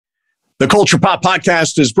The Culture Pop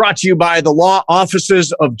Podcast is brought to you by the law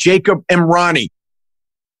offices of Jacob M. Ronnie.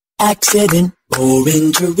 Accident or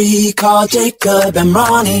injury, call Jacob and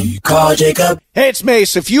Ronnie. Call Jacob. Hey, it's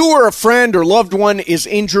Mase. If you or a friend or loved one is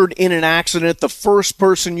injured in an accident, the first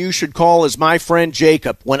person you should call is my friend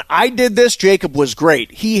Jacob. When I did this, Jacob was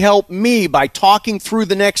great. He helped me by talking through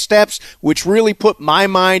the next steps, which really put my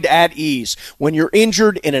mind at ease. When you're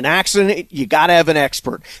injured in an accident, you got to have an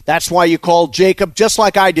expert. That's why you call Jacob, just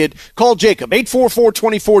like I did. Call Jacob,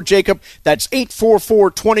 844-24-JACOB. That's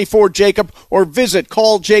 844-24-JACOB, or visit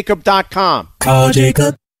calljacob.com. Call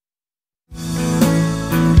Jacob.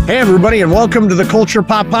 Hey, everybody, and welcome to the Culture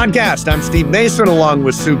Pop Podcast. I'm Steve Mason, along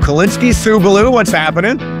with Sue Kalinsky. Sue Ballou, what's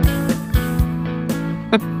happening?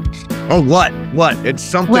 Oh, what? It's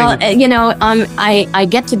something. Well, I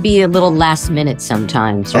get to be a little last minute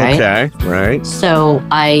sometimes, right? Okay, right. So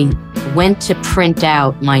I went to print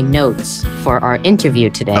out my notes for our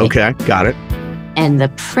interview today. Okay, got it. And the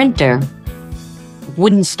printer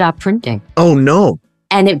wouldn't stop printing. Oh, no.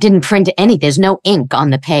 And it didn't print any. There's no ink on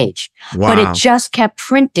the page. Wow. But it just kept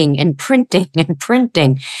printing and printing and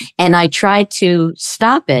printing. And I tried to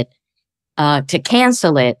stop it, to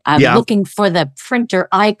cancel it. I'm looking for the printer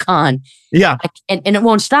icon. Yeah. And it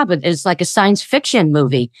won't stop it. It's like a science fiction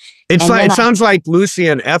movie. It sounds like Lucy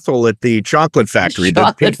and Ethel at the chocolate factory.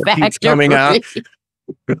 Chocolate the keeps coming out.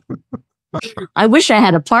 I wish I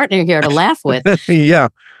had a partner here to laugh with. Yeah.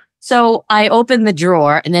 So I opened the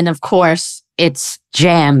drawer, and then, of course, it's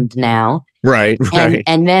jammed now. Right.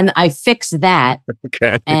 And then I fix that.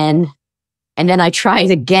 Okay. And then I try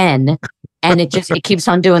it again, and it keeps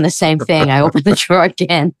on doing the same thing. I open the drawer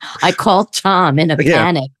again. I call Tom in a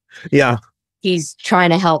panic. Yeah. He's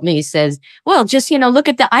trying to help me. He says, well, just, look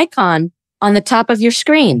at the icon on the top of your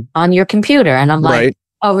screen on your computer. And I'm like,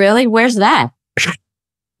 oh, really? Where's that?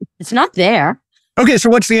 It's not there. Okay, so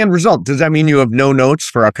what's the end result? Does that mean you have no notes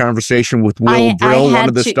for our conversation with Will Brill, one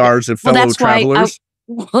of the stars of Fellow Travelers?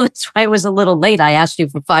 That's why I was a little late. I asked you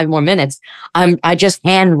for 5 more minutes. I just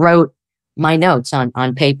hand wrote my notes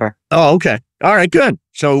on paper. Oh, okay. All right, good.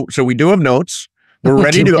 So we do have notes. We're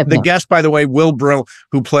ready to go. The guest, by the way, Will Brill,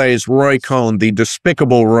 who plays Roy Cohn, the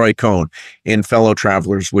despicable Roy Cohn in Fellow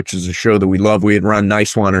Travelers, which is a show that we love. We had Ron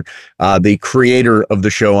Nicewander, the creator of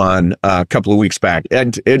the show, on a couple of weeks back.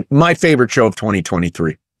 And my favorite show of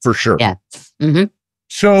 2023, for sure. Yeah. Mm-hmm.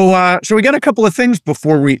 So we got a couple of things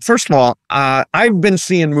before first of all, I've been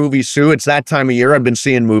seeing movies, Sue. It's that time of year. I've been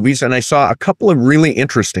seeing movies, and I saw a couple of really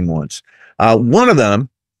interesting ones. One of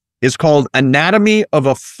them is called Anatomy of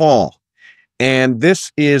a Fall. And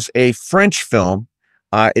this is a French film.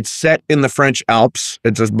 It's set in the French Alps.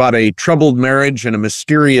 It's about a troubled marriage and a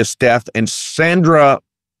mysterious death. And Sandra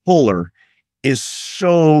Hüller is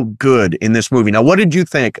so good in this movie. Now, what did you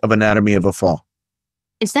think of Anatomy of a Fall?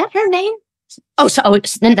 Is that her name? It's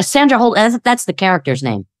Sandra Hüller. That's the character's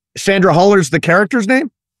name. Sandra Hüller's the character's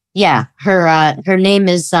name? Yeah. Her name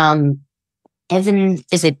is Evan.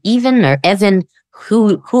 Is it Even or Evan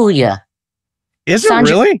Hüller? Is it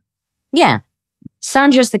really? Yeah.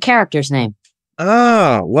 Sandra's the character's name.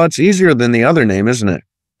 Oh, well, it's easier than the other name, isn't it?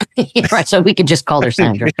 Right, so we could just call her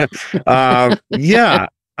Sandra. Yeah,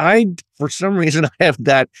 for some reason, I have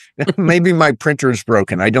that. Maybe my printer is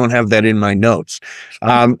broken. I don't have that in my notes.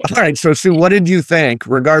 All right, so Sue, what did you think,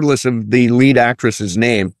 regardless of the lead actress's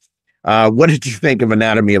name, what did you think of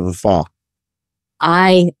Anatomy of a Fall?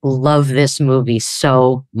 I love this movie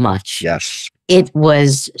so much. Yes. It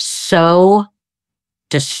was so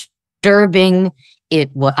disturbing.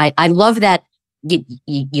 I love that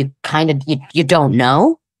you don't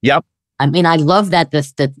know. Yep. I mean, I love that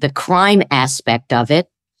the crime aspect of it.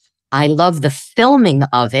 I love the filming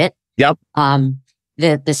of it. Yep.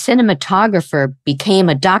 The cinematographer became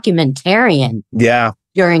a documentarian. Yeah.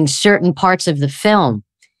 During certain parts of the film.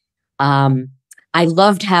 I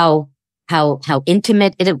loved how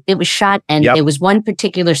intimate it was shot, and it was one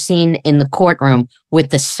particular scene in the courtroom with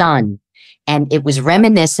the son. And it was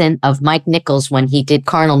reminiscent of Mike Nichols when he did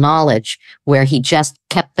Carnal Knowledge, where he just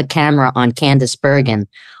kept the camera on Candice Bergen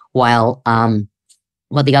while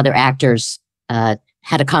the other actors had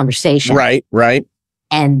a conversation. Right.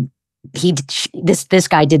 And this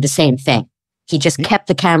guy did the same thing. He just kept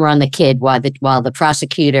the camera on the kid while the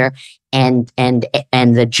prosecutor and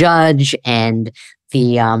the judge and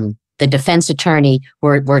the defense attorney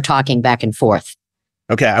were talking back and forth.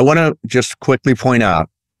 Okay, I want to just quickly point out,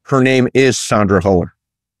 her name is Sandra Hüller.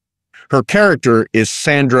 Her character is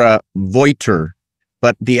Sandra Voiter,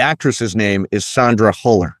 but the actress's name is Sandra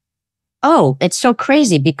Hüller. Oh, it's so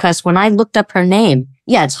crazy because when I looked up her name,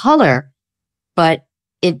 it's Hüller, but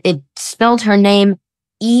it spelled her name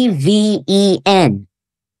Even.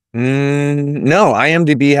 No,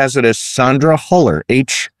 IMDb has it as Sandra Huller,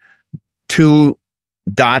 H2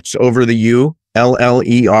 dots over the U,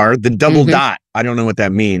 L-L-E-R, the double dot. I don't know what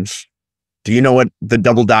that means. Do you know what the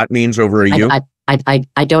double dot means over a U?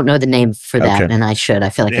 I don't know the name for that, and I should. I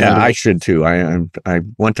feel like I should too. I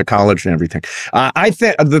went to college and everything. I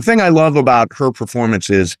think the thing I love about her performance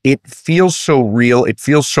is it feels so real. It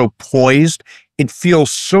feels so poised. It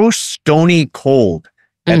feels so stony cold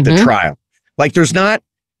at the trial. Like she's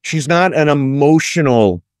not an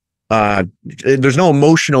emotional. There's no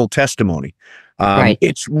emotional testimony. Right.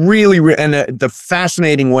 It's really, and the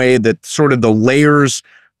fascinating way that sort of the layers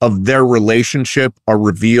of their relationship are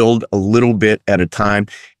revealed a little bit at a time.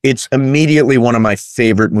 It's immediately one of my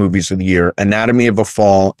favorite movies of the year, Anatomy of a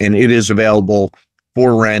Fall, and it is available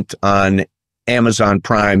for rent on Amazon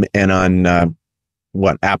Prime and on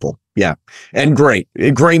Apple. Yeah. And great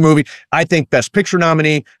movie. I think Best Picture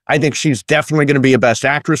nominee. I think she's definitely going to be a Best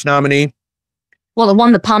Actress nominee. Well, it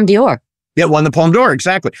won the Palme d'Or. Yeah, won the Palme d'Or,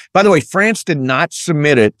 exactly. By the way, France did not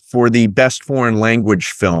submit it for the Best Foreign Language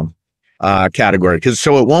Film category,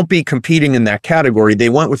 so it won't be competing in that category. They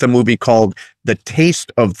went with a movie called The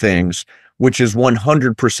Taste of Things, which is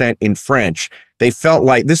 100% in French. They felt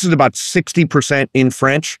like this is about 60% in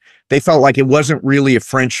French. They felt like it wasn't really a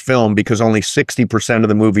French film because only 60% of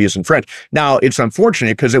the movie is in French. Now, it's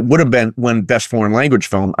unfortunate because it would have been won Best Foreign Language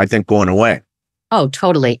Film, I think, going away. Oh,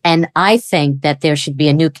 totally. And I think that there should be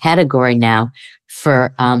a new category now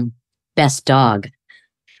for Best Dog.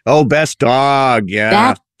 Oh, Best Dog. Yeah.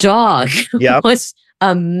 That dog was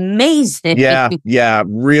amazing. Yeah.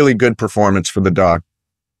 Really good performance for the dog.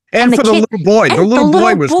 And for the little boy. The little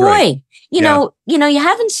boy was great. You know, you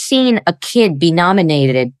haven't seen a kid be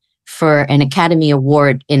nominated for an Academy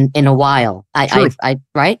Award in a while.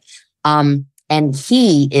 Right? And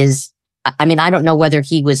he is, I mean, I don't know whether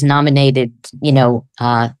he was nominated,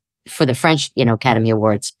 for the French, Academy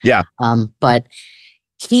Awards. Yeah. But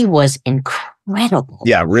he was incredible.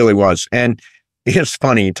 Yeah, really was. And it's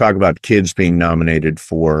funny, you talk about kids being nominated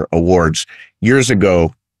for awards. Years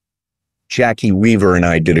ago, Jackie Weaver and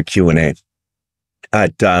I did a Q&A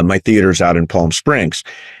at my theaters out in Palm Springs.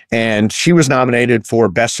 And she was nominated for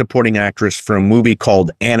Best Supporting Actress for a movie called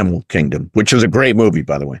Animal Kingdom, which is a great movie,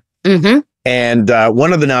 by the way. And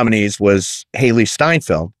one of the nominees was Haley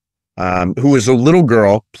Steinfeld, who was a little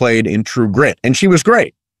girl played in True Grit. And she was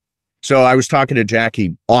great. So I was talking to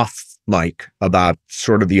Jackie off mic about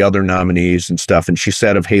sort of the other nominees and stuff. And she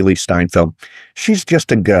said of Haley Steinfeld, she's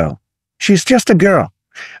just a girl. She's just a girl.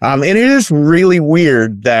 And it is really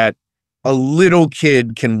weird that a little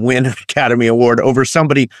kid can win an Academy Award over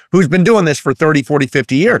somebody who's been doing this for 30, 40,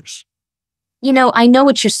 50 years. I know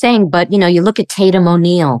what you're saying, but, you look at Tatum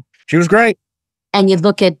O'Neal. She was great. And you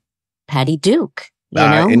look at Patty Duke.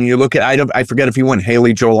 And you look at, I forget if he won,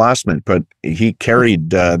 Haley Joel Osment, but he carried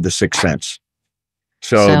The Sixth Sense.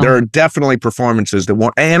 So there are definitely performances that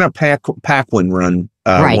won. Anna Paquin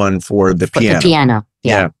won for The Piano. The Piano,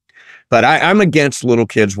 yeah. But I'm against little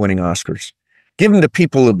kids winning Oscars. Give them to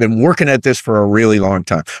people who've been working at this for a really long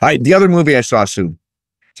time. The other movie I saw soon,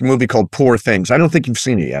 it's a movie called Poor Things. I don't think you've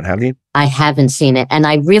seen it yet, have you? I haven't seen it, and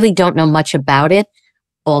I really don't know much about it,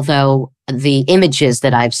 although the images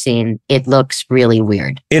that I've seen, it looks really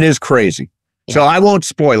weird. It is crazy. Yeah. So I won't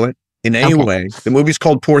spoil it in any way. The movie's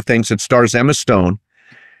called Poor Things. It stars Emma Stone.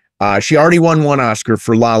 She already won one Oscar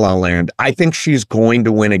for La La Land. I think she's going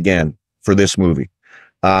to win again for this movie.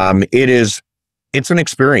 It's an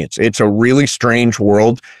experience. It's a really strange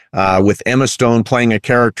world with Emma Stone playing a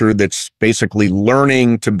character that's basically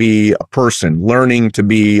learning to be a person, learning to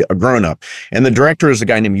be a grown-up. And the director is a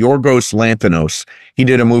guy named Yorgos Lanthimos. He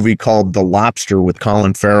did a movie called The Lobster with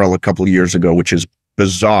Colin Farrell a couple of years ago, which is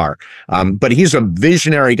bizarre. But he's a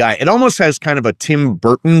visionary guy. It almost has kind of a Tim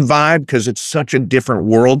Burton vibe because it's such a different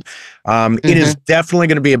world. It is definitely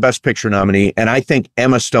going to be a Best Picture nominee. And I think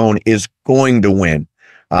Emma Stone is going to win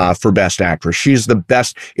for Best Actress. She's the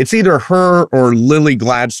best. It's either her or Lily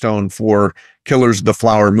Gladstone for Killers of the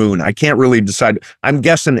Flower Moon. I can't really decide. I'm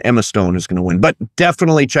guessing Emma Stone is going to win, but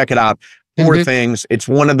definitely check it out. Poor Things. It's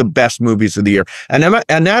one of the best movies of the year. And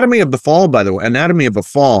Anatomy of the Fall, by the way, Anatomy of a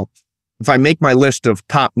Fall, if I make my list of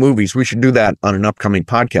top movies, we should do that on an upcoming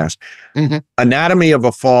podcast. Anatomy of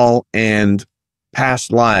a Fall and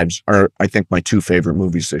Past Lives are, I think, my two favorite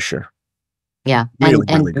movies this year. Yeah.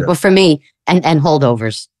 Really good. Well, for me, and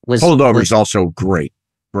Holdovers was... Holdovers also great.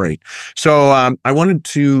 So I wanted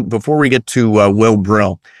to, before we get to Will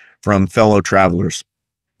Brill from Fellow Travelers,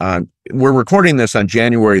 we're recording this on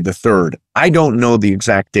January the 3rd. I don't know the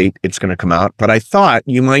exact date it's going to come out, but I thought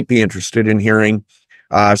you might be interested in hearing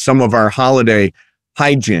some of our holiday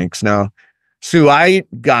hijinks. Now, Sue, I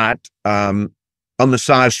got a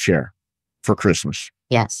massage chair for Christmas.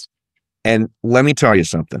 Yes. And let me tell you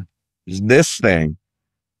something. This thing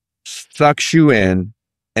sucks you in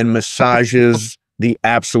and massages the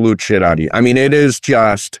absolute shit out of you. I mean,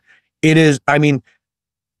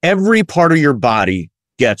 every part of your body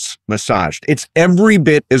gets massaged. It's every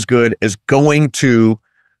bit as good as going to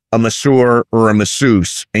a masseur or a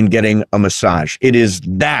masseuse and getting a massage. It is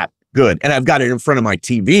that good. And I've got it in front of my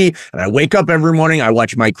TV, and I wake up every morning. I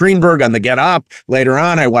watch Mike Greenberg on the Get Up. Later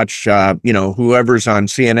on, I watch, whoever's on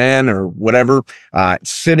CNN or whatever,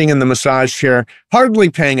 sitting in the massage chair, hardly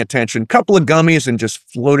paying attention, couple of gummies and just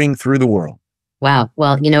floating through the world. Wow.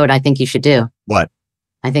 Well, you know what I think you should do? What?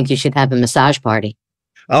 I think you should have a massage party.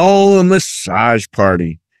 Oh, a massage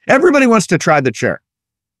party. Everybody wants to try the chair.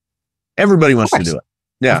 Everybody wants to do it.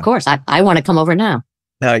 Yeah. Of course. I want to come over now.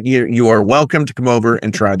 You are welcome to come over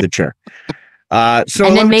and try the chair. So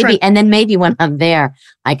and then maybe when I'm there,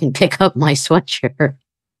 I can pick up my sweatshirt.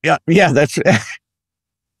 Yeah, that's.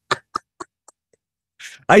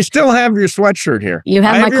 I still have your sweatshirt here. You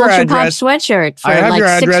have my Culture Pop sweatshirt for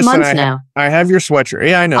like 6 months now. I have your sweatshirt.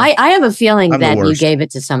 Yeah, I know. I have a feeling that you gave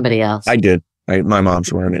it to somebody else. I did. My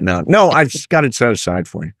mom's wearing it now. No, I just got it set aside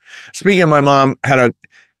for you. Speaking of my mom,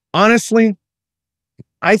 honestly,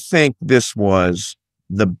 I think this was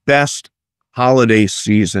the best holiday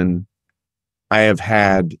season I have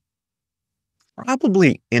had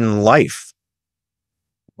probably in life.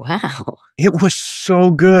 Wow. It was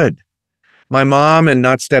so good. My mom and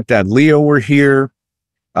not stepdad Leo were here.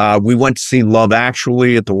 We went to see Love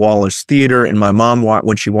Actually at the Wallace Theater, and my mom,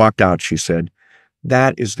 when she walked out, she said,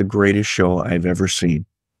 "That is the greatest show I've ever seen."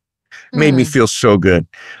 Made me feel so good.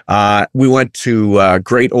 We went to a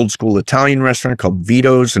great old school Italian restaurant called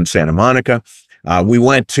Vito's in Santa Monica. We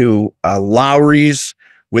went to Lowry's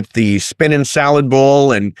with the spinning salad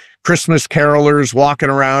bowl and Christmas carolers walking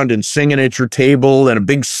around and singing at your table, and a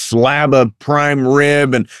big slab of prime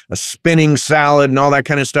rib and a spinning salad and all that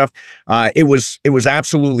kind of stuff. It was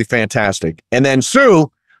absolutely fantastic. And then Sue,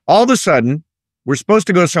 all of a sudden, we're supposed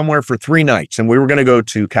to go somewhere for 3 nights, and we were going to go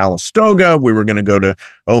to Calistoga. We were going to go to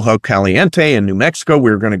Ojo Caliente in New Mexico. We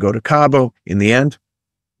were going to go to Cabo. In the end,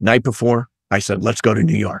 night before, I said, let's go to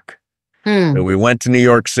New York. So we went to New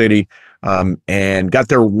York City and got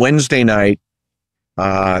there Wednesday night,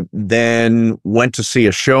 then went to see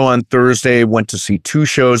a show on Thursday, went to see 2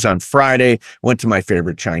 shows on Friday, went to my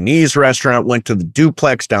favorite Chinese restaurant, went to the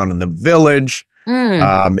Duplex down in the Village.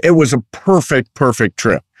 It was a perfect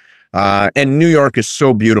trip. And New York is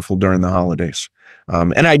so beautiful during the holidays.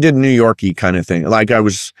 And I did New York-y kind of thing. Like I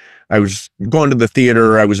was going to the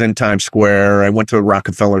theater. I was in Times Square. I went to the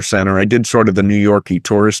Rockefeller Center. I did sort of the New York-y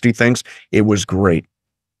touristy things. It was great.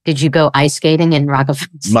 Did you go ice skating in Rockefeller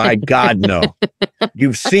Center? My God, no.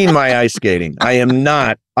 You've seen my ice skating. I am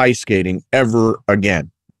not ice skating ever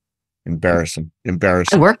again. Embarrassing.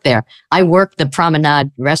 I worked there. I worked the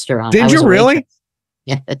Promenade restaurant. Did you really?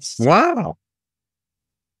 Yes. Wow.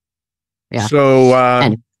 Yeah. So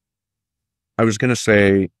I was going to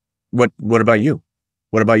say, what about you?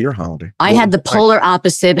 What about your holiday? I had the polar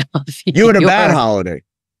opposite of you had a bad holiday.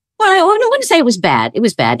 Well, I wouldn't say it was bad. It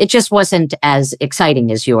was bad. It just wasn't as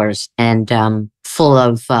exciting as yours, and full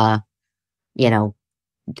of,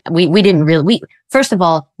 we didn't really. First of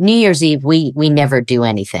all, New Year's Eve, we never do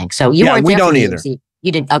anything. So you weren't there. We don't either.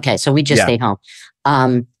 You didn't. Okay, so we just stayed home.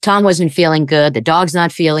 Tom wasn't feeling good. The dog's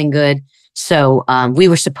not feeling good. So we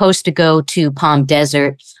were supposed to go to Palm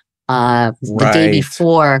Desert the day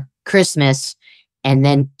before Christmas, and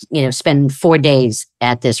then spend 4 days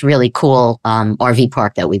at this really cool RV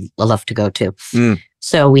park that we love to go to.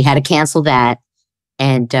 So we had to cancel that,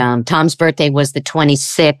 and Tom's birthday was the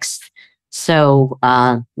 26th. So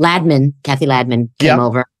Kathy Ladman came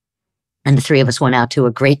over, and the 3 of us went out to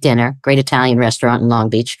a great dinner, great Italian restaurant in Long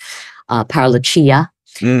Beach, Parluccia,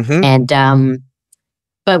 and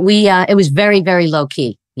but it was very, very low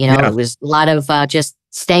key. It was a lot of just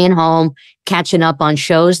staying home, catching up on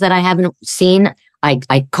shows that I haven't seen.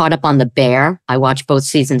 I caught up on The Bear. I watched both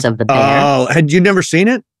seasons of The Bear. Oh, had you never seen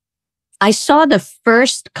it? I saw the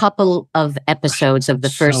first couple of episodes of the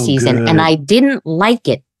first season, and I didn't like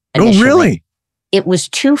it initially. Oh, really? It was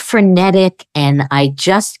too frenetic, and I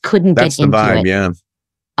just couldn't get into it. That's the vibe,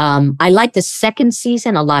 yeah. I liked the second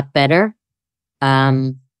season a lot better.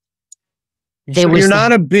 You're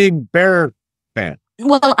not a big Bear fan.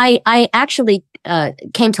 Well, I actually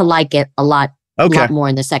came to like it a lot more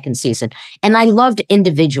in the second season. And I loved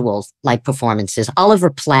individuals like performances. Oliver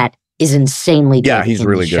Platt is insanely good. Yeah, he's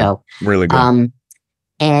really good. Show. Really good.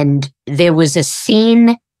 And there was a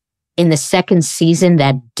scene in the second season,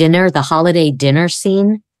 the holiday dinner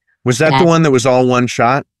scene, Was that the one that was all one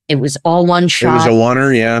shot? It was all one shot. It was a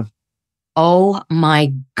oneer, yeah. Oh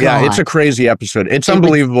my God. Yeah, it's a crazy episode. It's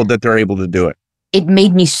unbelievable that they're able to do it. It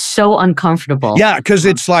made me so uncomfortable. Yeah, because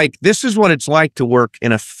it's like, this is what it's like to work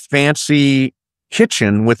in a fancy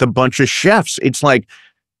kitchen with a bunch of chefs. It's like,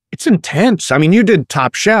 it's intense. I mean, you did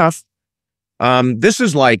Top Chef. This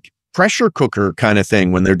is like pressure cooker kind of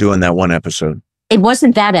thing when they're doing that one episode. It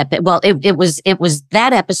wasn't that epic. Well, it was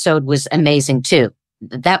that episode was amazing too.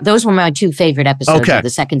 Those were my two favorite episodes of the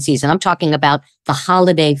second season. I'm talking about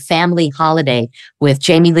the family holiday with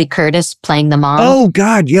Jamie Lee Curtis playing the mom. Oh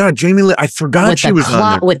God, yeah, Jamie Lee. I forgot she was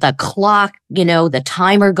on there. With the clock, the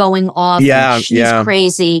timer going off. Yeah, and she's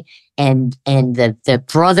crazy, and the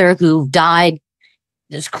brother who died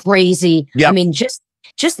is crazy. Yep. I mean, just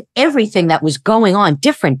everything that was going on,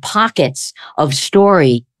 different pockets of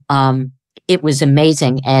story. It was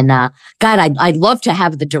amazing. And God, I'd love to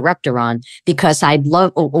have the director on, because I'd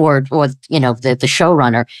love, or the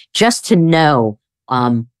showrunner, just to know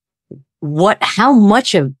how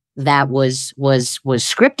much of that was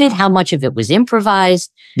scripted, how much of it was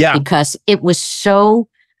improvised. Yeah. Because it was so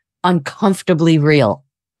uncomfortably real.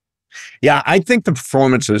 Yeah, I think the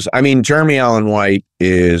performances, I mean, Jeremy Allen White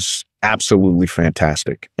is absolutely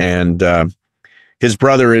fantastic. And his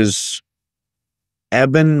brother is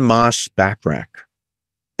Eben Moss Backrack.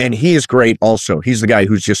 And he is great also. He's the guy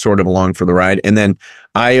who's just sort of along for the ride. And then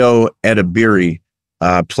Io Edebiri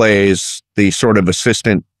plays the sort of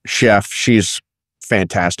assistant chef. She's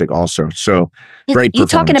fantastic also. So great performances. You're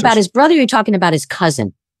talking about his brother, or you're talking about his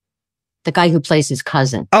cousin? The guy who plays his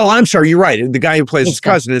cousin. Oh, I'm sorry. You're right. The guy who plays his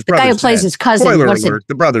cousin. His brother's dead. The guy who plays his cousin. Spoiler alert,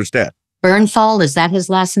 the brother's dead. Bernthal, is that his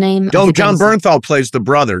last name? Oh, John Bernthal plays the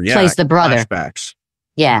brother. Yeah. Plays the brother. Flashbacks.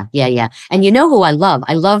 Yeah. And you know who I love?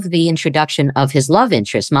 I love the introduction of his love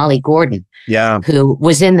interest, Molly Gordon. Yeah. Who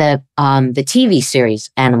was in the TV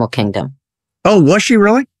series Animal Kingdom. Oh, was she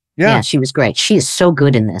really? Yeah, she was great. She is so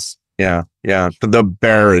good in this. Yeah. The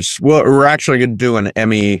Bear is, well, we're actually going to do an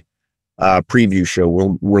Emmy preview show.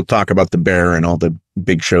 We'll talk about the Bear and all the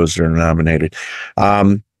big shows that are nominated.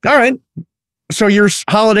 All right. So your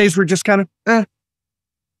holidays were just kind of Yeah.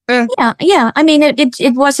 I mean,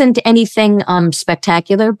 it wasn't anything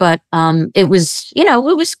spectacular, but it was,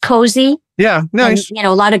 it was cozy. Yeah, nice. And,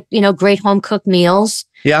 a lot of, great home cooked meals.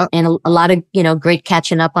 Yeah. And a lot of, great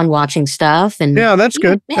catching up on watching stuff. And yeah, that's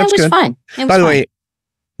good. Yeah, it was fun. By the way,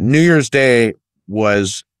 New Year's Day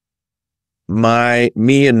was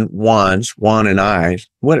me and Juan and I,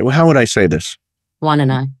 how would I say this? Juan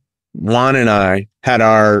and I had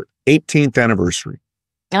our 18th anniversary.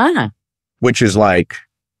 Which is like,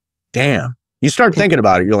 damn. You start thinking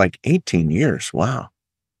about it, you're like, 18 years. Wow.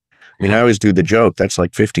 I mean, I always do the joke, that's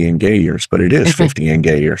like 50 in gay years, but it is 50 in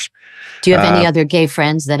gay years. Do you have any other gay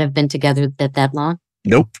friends that have been together that long?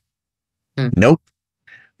 Nope. Nope.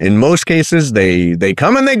 In most cases, they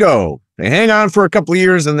come and they go. They hang on for a couple of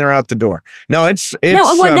years and they're out the door. No, it's now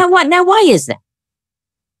why is that?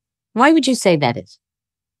 Why would you say that is?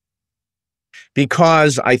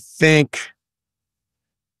 Because I think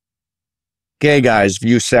gay guys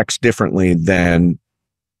view sex differently than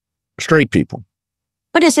straight people.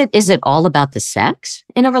 But is it all about the sex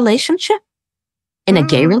in a relationship? In a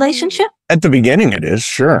gay relationship? At the beginning it is,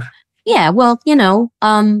 sure. Yeah, well,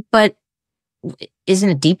 but isn't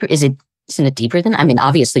it deeper? Isn't it deeper than, I mean,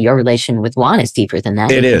 obviously your relation with Juan is deeper than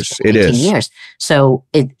that. It is. 18 years. So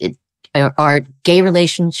are gay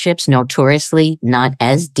relationships notoriously not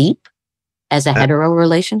as deep as a hetero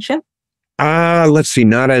relationship? Let's see,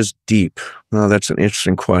 not as deep. Oh, that's an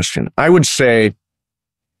interesting question. I would say,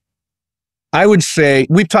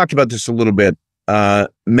 we've talked about this a little bit,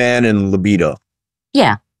 man and libido.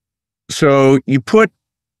 Yeah. So you put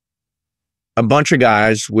a bunch of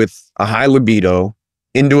guys with a high libido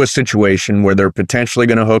into a situation where they're potentially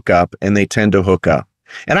going to hook up, and they tend to hook up.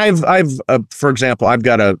 And I've for example, I've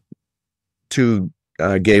got two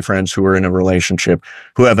gay friends who are in a relationship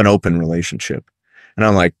who have an open relationship. And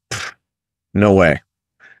I'm like, no way.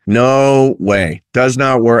 No way. Does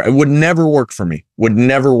not work. It would never work for me. Would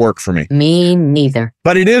never work for me. Me neither.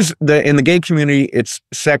 But it is, in the gay community, it's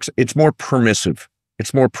sex. It's more permissive.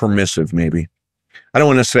 It's more permissive, maybe. I don't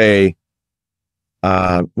want to say,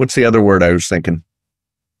 what's the other word I was thinking?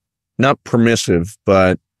 Not permissive,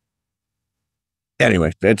 but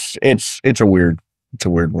anyway, it's a weird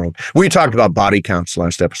world. We talked about body counts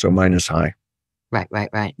last episode. Mine is high.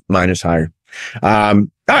 Right. Mine is higher. All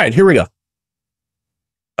right, here we go.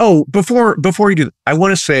 Oh, before you do that, I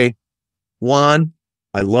want to say, Juan,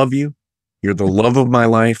 I love you. You're the love of my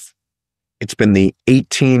life. It's been the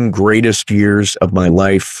 18 greatest years of my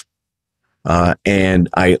life. And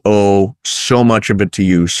I owe so much of it to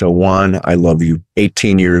you. So Juan, I love you.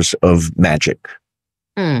 18 years of magic.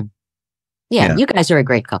 Yeah, you guys are a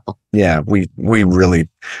great couple. Yeah, we really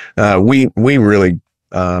are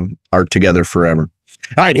together forever.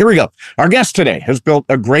 All right, here we go. Our guest today has built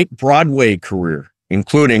a great Broadway career,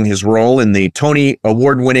 including his role in the Tony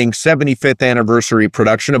Award-winning 75th anniversary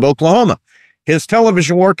production of Oklahoma. His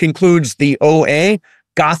television work includes The OA,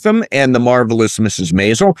 Gotham, and The Marvelous Mrs.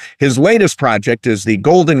 Maisel. His latest project is the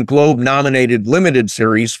Golden Globe-nominated limited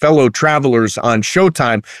series, Fellow Travelers on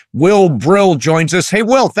Showtime. Will Brill joins us. Hey,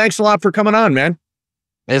 Will, thanks a lot for coming on, man.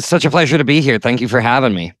 It's such a pleasure to be here. Thank you for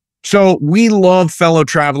having me. So we love Fellow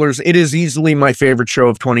Travelers. It is easily my favorite show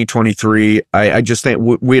of 2023. I just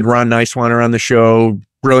think we had Ron Nicewander on the show.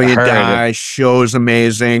 Brilliant guy. Show is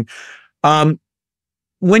amazing.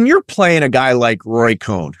 When you're playing a guy like Roy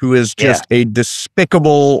Cohn, who is just a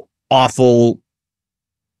despicable, awful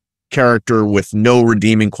character with no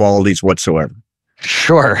redeeming qualities whatsoever.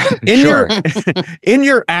 Sure. In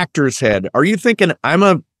your actor's head, are you thinking,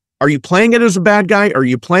 are you playing it as a bad guy? Are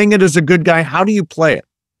you playing it as a good guy? How do you play it?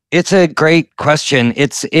 It's a great question.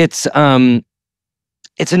 It's an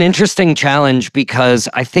interesting challenge because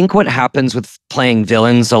I think what happens with playing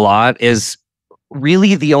villains a lot is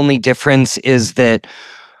really the only difference is that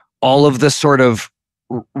all of the sort of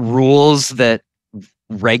rules that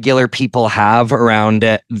regular people have around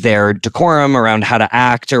their decorum, around how to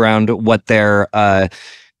act, around what their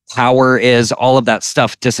power is, all of that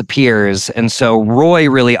stuff disappears. And so Roy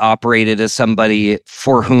really operated as somebody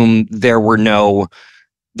for whom there were no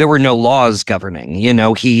laws governing. You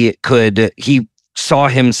know, he saw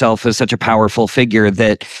himself as such a powerful figure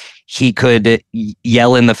that he could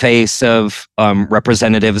yell in the face of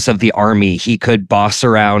representatives of the army. He could boss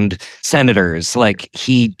around senators. Like,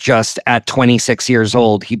 he just, at 26 years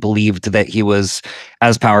old, he believed that he was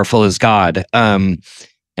as powerful as God. And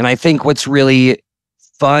I think what's really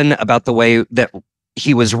fun about the way that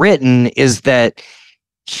he was written is that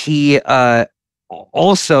he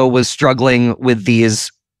also was struggling with these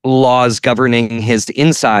laws governing his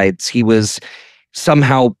insides. He was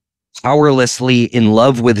somehow powerlessly in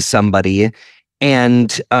love with somebody,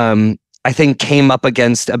 and I think came up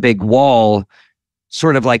against a big wall,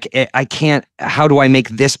 sort of like, how do I make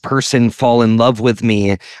this person fall in love with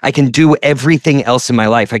me? I can do everything else in my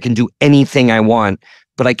life. I can do anything I want,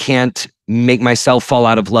 but I can't make myself fall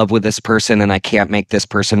out of love with this person, and I can't make this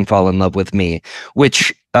person fall in love with me,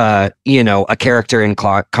 which, a character in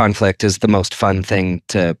conflict is the most fun thing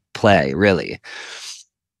to play, really.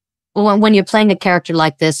 When you're playing a character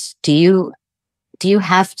like this, do you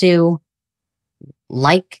have to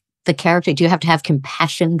like the character? Do you have to have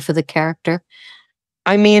compassion for the character?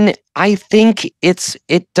 I mean, I think this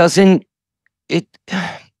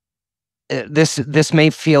may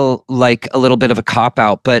feel like a little bit of a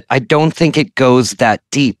cop-out, but I don't think it goes that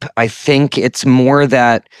deep. I think it's more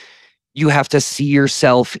that you have to see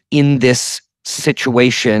yourself in this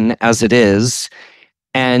situation as it is,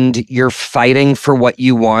 and you're fighting for what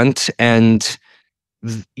you want, and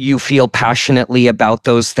you feel passionately about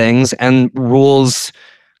those things, and rules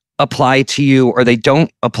apply to you or they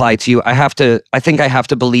don't apply to you. I think I have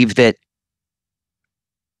to believe that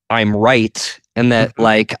I'm right, and that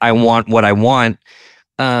like I want what I want,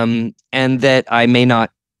 and that I may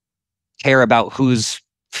not care about whose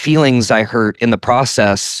feelings I hurt in the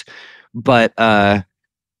process, but I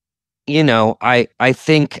don't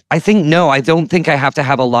think I have to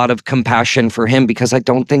have a lot of compassion for him, because I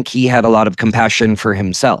don't think he had a lot of compassion for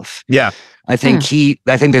himself. Yeah. I think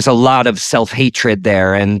there's a lot of self-hatred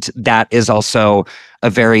there, and that is also a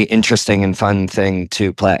very interesting and fun thing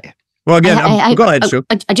to play. Well, again, go ahead, Sue.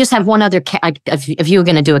 I just have one other, if you were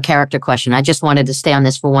going to do a character question, I just wanted to stay on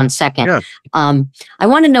this for 1 second. Yeah. I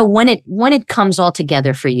want to know when it comes all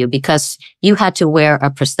together for you, because you had to wear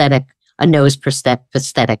a nose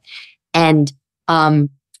prosthetic. And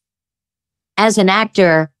as an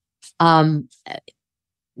actor, but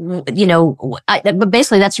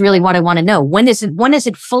basically that's really what I want to know. When does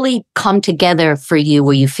it fully come together for you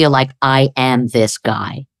where you feel like I am this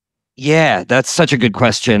guy? Yeah, that's such a good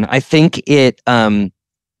question. I think it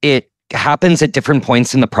happens at different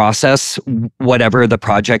points in the process, whatever the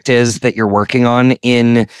project is that you're working on.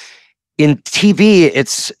 In TV,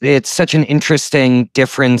 it's such an interesting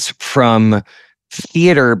difference from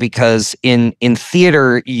theater, because in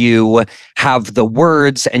theater you have the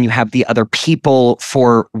words and you have the other people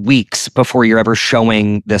for weeks before you're ever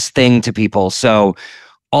showing this thing to people. So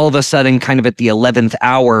all of a sudden, kind of at the 11th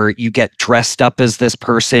hour, you get dressed up as this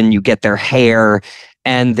person, you get their hair,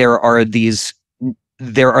 and there are these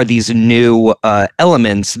new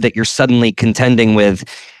elements that you're suddenly contending with.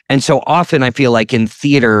 And so often I feel like in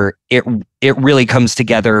theater, it really comes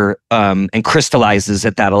together and crystallizes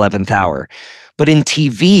at that 11th hour. But in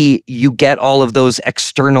TV, you get all of those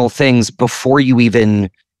external things before you even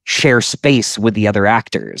share space with the other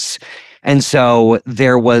actors. And so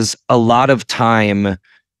there was a lot of time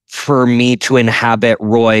for me to inhabit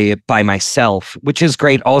Roy by myself, which is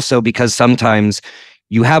great also because sometimes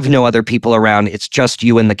you have no other people around. It's just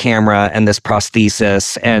you and the camera and this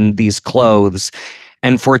prosthesis and these clothes.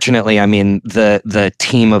 And fortunately, I mean, the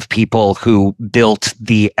team of people who built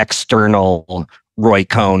the external Roy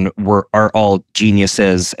Cohn are all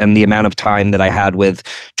geniuses. And the amount of time that I had with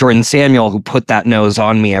Jordan Samuel, who put that nose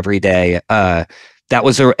on me every day, that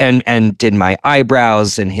was and did my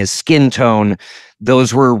eyebrows and his skin tone.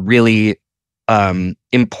 Those were really an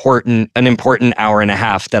important hour and a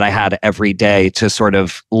half that I had every day to sort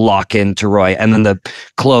of lock into Roy. And then the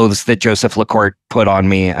clothes that Joseph LaCourte put on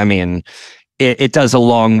me, I mean, it does a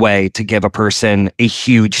long way to give a person a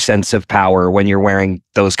huge sense of power when you're wearing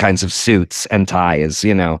those kinds of suits and ties,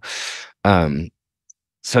 you know.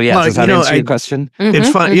 So yeah, well, does that answer your question?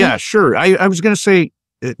 It's fun. Yeah, sure. I was going to say,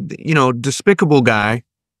 you know, despicable guy.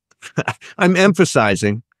 I'm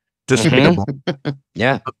emphasizing despicable.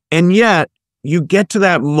 Yeah. And yet you get to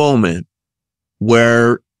that moment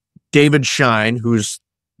where David Shine, who's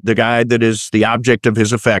the guy that is the object of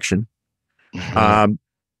his affection,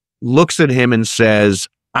 looks at him and says,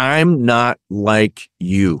 "I'm not like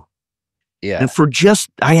you." Yeah. And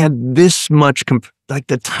I had this much, like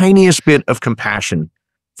the tiniest bit of compassion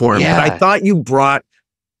for him. Yeah. But I thought you brought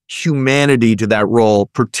humanity to that role,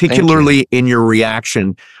 particularly in your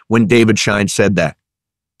reaction when David Shine said that.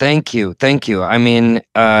 Thank you. I mean,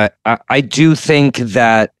 I do think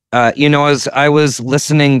that, you know, as I was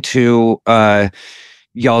listening to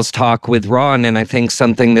y'all's talk with Ron, and I think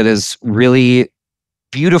something that is really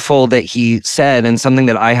beautiful that he said, and something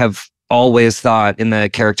that I have always thought in the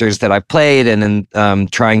characters that I've played and in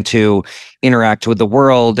trying to interact with the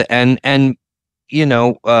world and you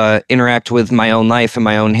know, interact with my own life and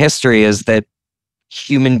my own history, is that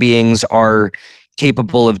human beings are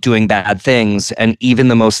capable of doing bad things, and even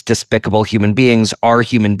the most despicable human beings are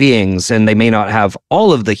human beings, and they may not have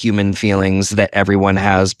all of the human feelings that everyone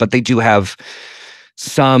has, but they do have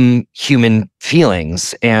some human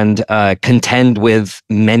feelings and contend with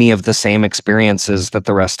many of the same experiences that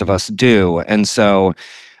the rest of us do. And so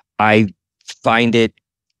I find it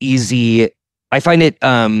easy. I find it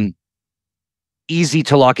easy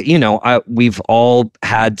to lock. You know, we've all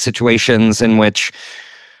had situations in which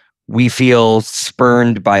we feel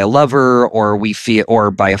spurned by a lover, or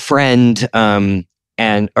by a friend,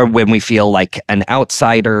 or when we feel like an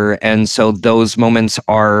outsider. And so those moments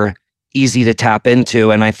are easy to tap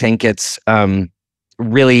into. And I think it's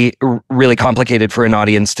really, really complicated for an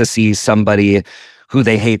audience to see somebody who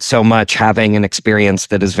they hate so much having an experience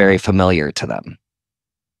that is very familiar to them.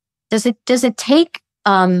 Does it take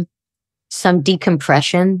some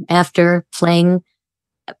decompression after playing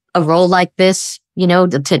a role like this, you know,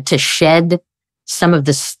 to shed some of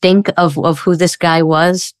the stink of who this guy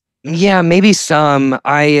was? Yeah, maybe some.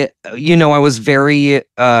 I was very,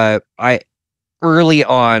 early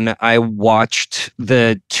on, I watched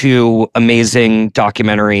the two amazing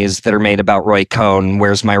documentaries that are made about Roy Cohn,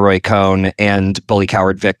 Where's My Roy Cohn and Bully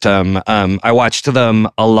Coward Victim. I watched them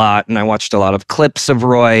a lot, and I watched a lot of clips of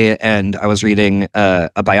Roy, and I was reading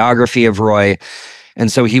a biography of Roy.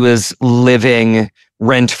 And so he was living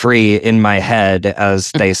rent-free in my head,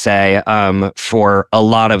 as they say, for a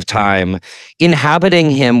lot of time. Inhabiting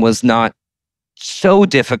him was not so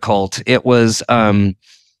difficult. It was...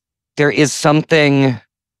 there is something,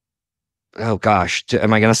 oh gosh,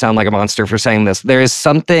 am I going to sound like a monster for saying this? There is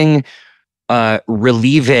something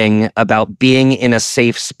relieving about being in a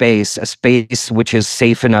safe space, a space which is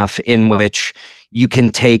safe enough in which you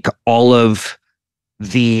can take all of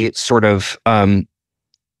the sort of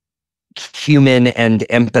human and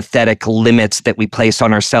empathetic limits that we place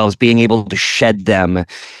on ourselves, being able to shed them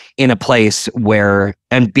in a place where,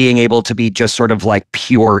 and being able to be just sort of like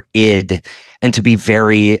pure id, and to be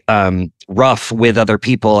very rough with other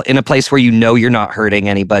people in a place where you know you're not hurting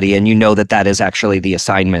anybody, and you know that that is actually the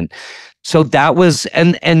assignment. So that was,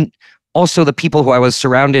 and also the people who I was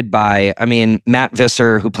surrounded by. I mean, Matt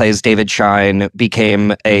Visser, who plays David Shine,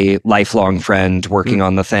 became a lifelong friend working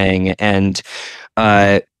on the thing, and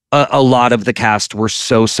a lot of the cast were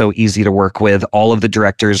so easy to work with. All of the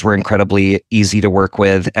directors were incredibly easy to work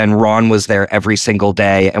with. And Ron was there every single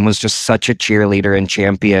day and was just such a cheerleader and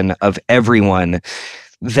champion of everyone,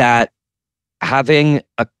 that having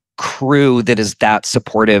a crew that is that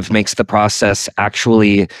supportive makes the process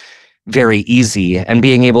actually very easy. And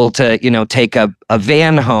being able to, take a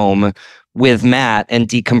van home with Matt and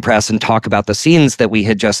decompress and talk about the scenes that we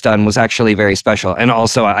had just done was actually very special. And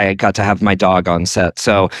also I got to have my dog on set.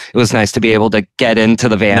 So it was nice to be able to get into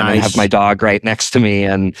the van and have my dog right next to me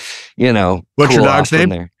and, What's your dog's name?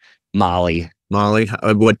 There. Molly. Molly.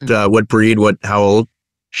 What breed? How old?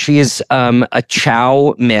 She's a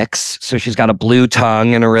Chow mix, so she's got a blue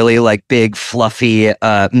tongue and a really big fluffy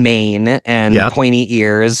mane and pointy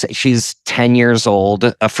ears. She's 10 years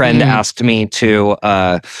old. A friend asked me to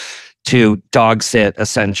dog sit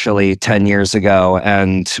essentially 10 years ago,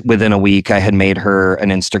 and within a week I had made her an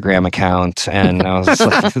Instagram account, and I was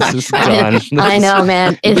like, this is done. I know,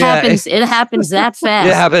 man. It happens that fast.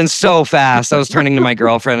 It happens so fast. I was turning to my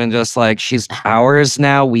girlfriend and just like, she's ours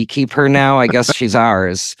now. We keep her now. I guess she's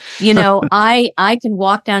ours. I can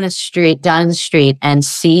walk down the street and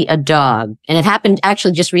see a dog. And it happened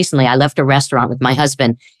actually just recently. I left a restaurant with my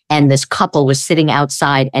husband, and this couple was sitting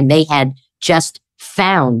outside, and they had just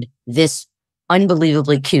found this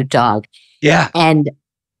unbelievably cute dog. Yeah. And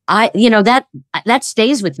that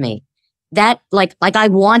stays with me. That like I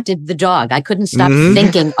wanted the dog. I couldn't stop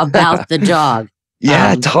thinking about the dog.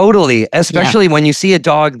 Yeah, totally. Especially when you see a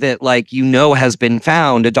dog that has been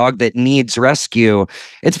found, a dog that needs rescue.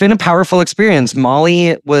 It's been a powerful experience.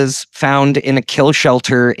 Molly was found in a kill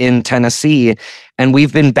shelter in Tennessee, and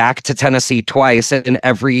we've been back to Tennessee twice. And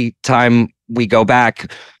every time we go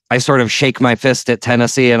back, I sort of shake my fist at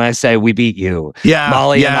Tennessee and I say, we beat you. Yeah.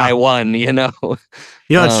 Molly and I won,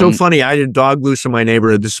 It's so funny. I did dog loose on my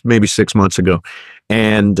neighbor this maybe 6 months ago.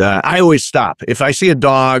 And I always stop. If I see a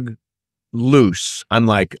dog loose, I'm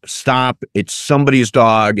like, stop. It's somebody's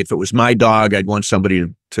dog. If it was my dog, I'd want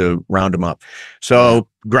somebody to round him up. So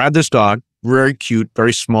grab this dog, very cute,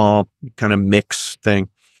 very small, kind of mix thing.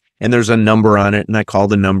 And there's a number on it. And I call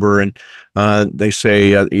the number and they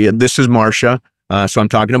say, this is Marcia. So I'm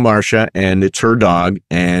talking to Marcia, and it's her dog,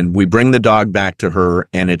 and we bring the dog back to her,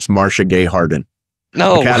 and it's Marcia Gay Harden.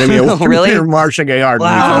 No, Academy Award really? Marcia Gay Harden.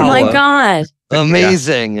 Wow. Oh my God.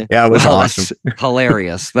 Amazing. Yeah, it was awesome.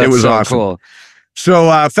 Hilarious. That's it was so awesome. Cool.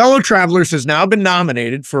 So Fellow Travelers has now been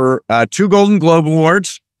nominated for 2 Golden Globe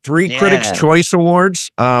Awards, 3 Critics' Choice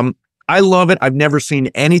Awards. I love it. I've never seen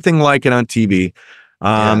anything like it on TV.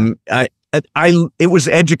 It was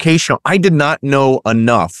educational. I did not know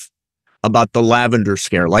enough about the lavender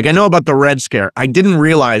scare. I know about the Red Scare. I didn't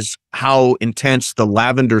realize how intense the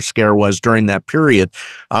lavender scare was during that period.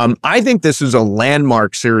 I think this is a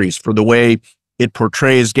landmark series for the way it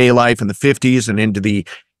portrays gay life in the 50s and into the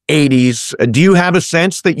 80s. Do you have a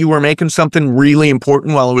sense that you were making something really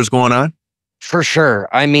important while it was going on? For sure.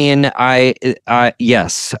 I mean,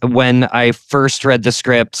 yes. When I first read the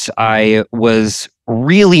script, I was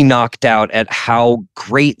really knocked out at how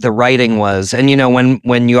great the writing was. And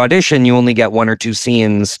when you audition, you only get 1 or 2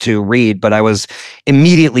 scenes to read, but I was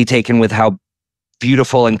immediately taken with how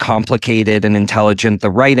beautiful and complicated and intelligent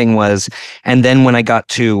the writing was. And then when I got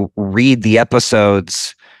to read the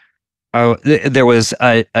episodes, there was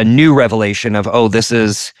a new revelation of, this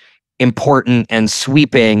is important and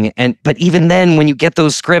sweeping. But even then, when you get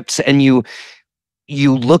those scripts and you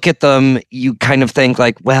look at them, you kind of think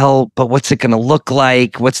well, but what's it going to look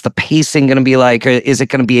like? What's the pacing going to be like? Or is it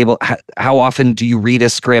going to be able, how often do you read a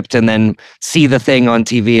script and then see the thing on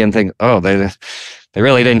TV and think, they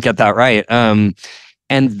really didn't get that right. And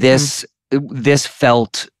this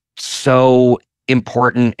felt so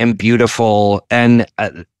important and beautiful. And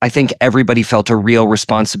I think everybody felt a real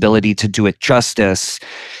responsibility to do it justice.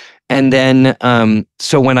 And then,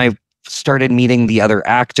 so when I started meeting the other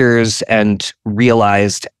actors and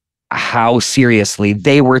realized how seriously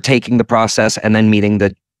they were taking the process, and then meeting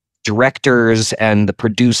the directors and the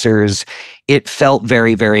producers, it felt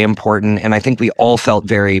very, very important. And I think we all felt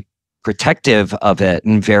very protective of it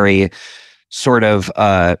and very sort of,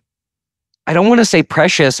 I don't want to say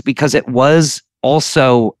precious, because it was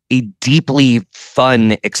also a deeply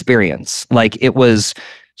fun experience. It was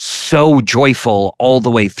so joyful all the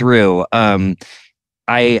way through.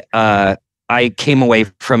 I came away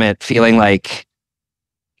from it feeling like,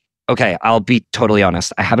 okay, I'll be totally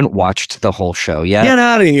honest. I haven't watched the whole show yet. Get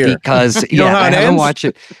out of here. Because I haven't watched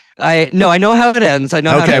it. I know how it ends. I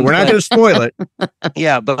know how it ends. Okay, we're not going to spoil it.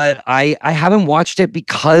 Yeah, but I haven't watched it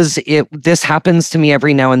because this happens to me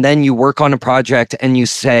every now and then. You work on a project and you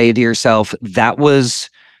say to yourself, that was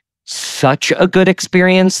such a good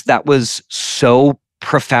experience. That was so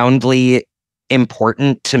profoundly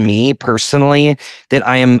important to me personally that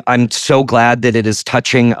I'm so glad that it is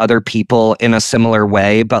touching other people in a similar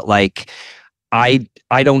way. But I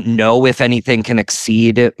don't know if anything can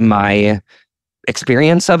exceed my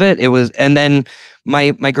experience of it. It was, and then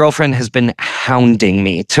my girlfriend has been hounding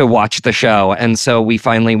me to watch the show. And so we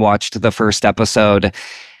finally watched the first episode.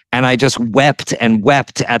 And I just wept and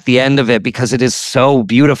wept at the end of it because it is so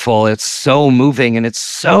beautiful. It's so moving and it's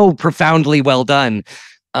so profoundly well done.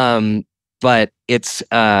 But it's,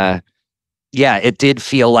 it did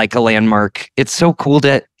feel like a landmark. It's so cool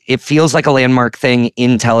it feels like a landmark thing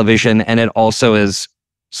in television. And it also is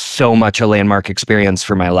so much a landmark experience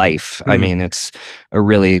for my life. I mean, it's a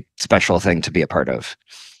really special thing to be a part of.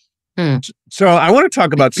 So I want to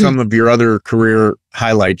talk about some of your other career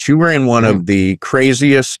highlights. You were in one of the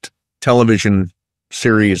craziest television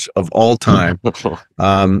series of all time,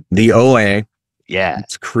 the OA. Yeah.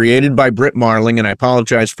 It's created by Britt Marling, and I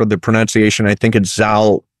apologize for the pronunciation. I think it's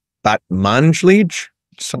Zal Batmanglij.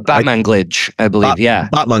 Batmanglij, I believe.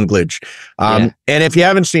 Batmanglij. And if you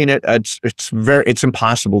haven't seen it, it's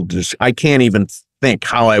impossible to. I can't even think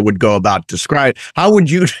how I would go about describe.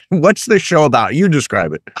 What's the show about? You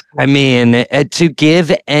describe it. I mean, to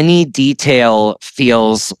give any detail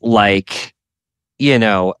feels like,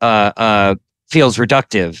 feels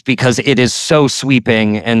reductive because it is so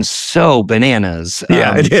sweeping and so bananas.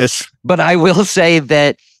 Yeah, it is. But I will say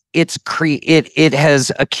that it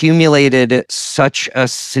has accumulated such a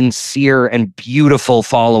sincere and beautiful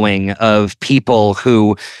following of people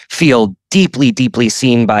who feel deeply, deeply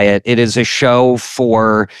seen by it. It is a show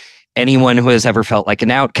for anyone who has ever felt like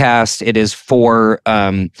an outcast. It is for,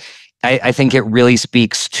 I think it really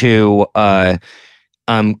speaks to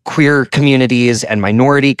queer communities and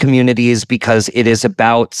minority communities because it is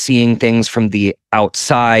about seeing things from the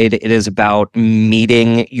outside. It is about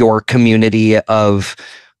meeting your community of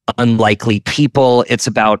unlikely people. It's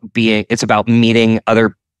about meeting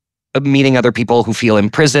other people who feel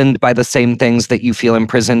imprisoned by the same things that you feel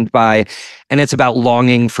imprisoned by. And it's about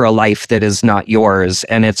longing for a life that is not yours.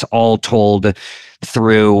 And it's all told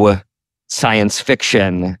through science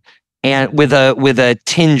fiction and with a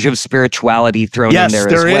tinge of spirituality thrown in there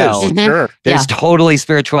as well. Is. Sure. There's totally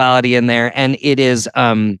spirituality in there. And it is,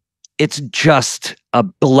 it's just a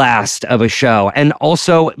blast of a show. And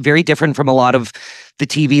also very different from a lot of the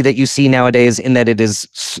TV that you see nowadays in that it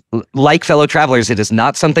is like Fellow Travelers. It is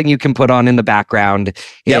not something you can put on in the background.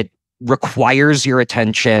 Yep. It requires your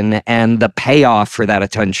attention, and the payoff for that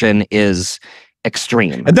attention is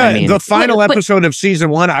extreme. The final episode of season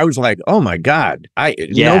 1, I was like, oh my God,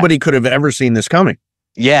 nobody could have ever seen this coming.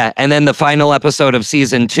 Yeah. And then the final episode of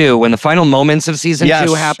season 2, when the final moments of season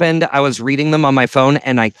 2 happened, I was reading them on my phone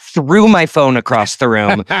and I threw my phone across the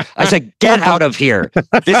room. I said, get out of here.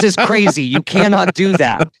 This is crazy. You cannot do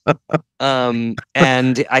that.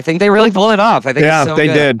 And I think they really pulled it off. I think it's so they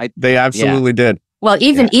good. did. They absolutely did. Well,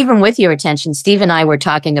 even with your attention, Steve and I were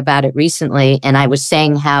talking about it recently, and I was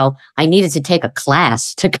saying how I needed to take a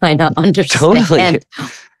class to kind of understand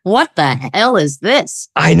what the hell is this?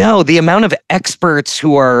 I know the amount of experts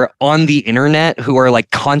who are on the internet who are like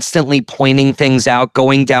constantly pointing things out,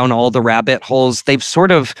 going down all the rabbit holes. They've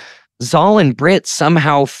sort of, Zal and Britt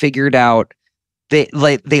somehow figured out they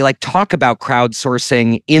talk about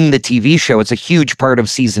crowdsourcing in the TV show. It's a huge part of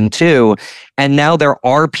season 2. And now there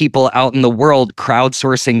are people out in the world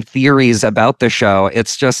crowdsourcing theories about the show.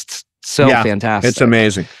 It's just so fantastic. It's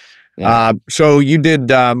amazing. Yeah. So you did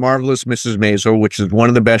Marvelous Mrs. Maisel, which is one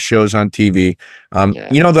of the best shows on TV.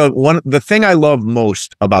 The thing I love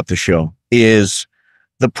most about the show is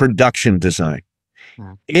the production design.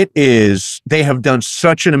 They have done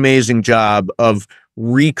such an amazing job of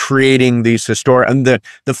recreating these historic and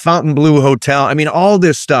the Fontainebleau Hotel. I mean, all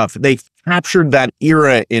this stuff, they captured that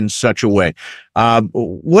era in such a way.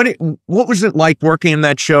 What was it like working in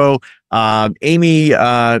that show? Amy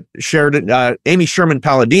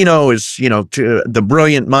Sherman-Palladino is, the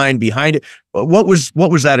brilliant mind behind it. What was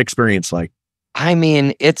that experience like? I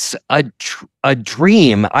mean, it's a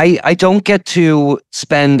dream. I don't get to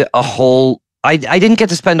spend I didn't get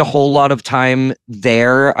to spend a whole lot of time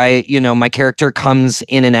there. My character comes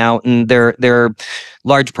in and out, and there are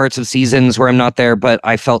large parts of seasons where I'm not there, but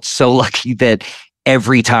I felt so lucky that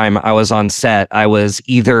every time I was on set, I was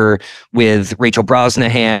either with Rachel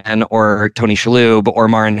Brosnahan or Tony Shalhoub or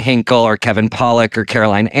Maren Hinkle or Kevin Pollak or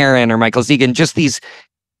Caroline Aaron or Michael Zegan, just these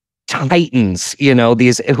titans,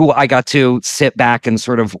 these who I got to sit back and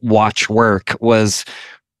sort of watch work. Was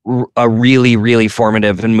a really, really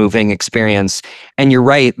formative and moving experience. And you're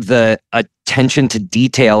right, the attention to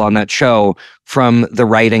detail on that show, from the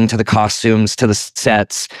writing to the costumes to the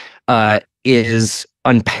sets, is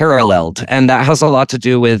unparalleled. And that has a lot to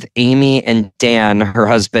do with Amy and Dan, her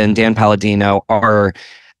husband, Dan Palladino, are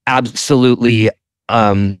absolutely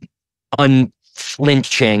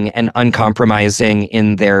unflinching and uncompromising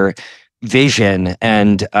in their vision.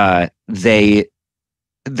 And they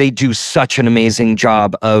they do such an amazing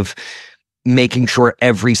job of making sure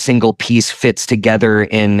every single piece fits together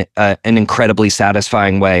in an incredibly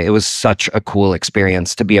satisfying way. It was such a cool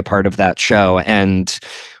experience to be a part of that show, and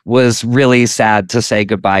was really sad to say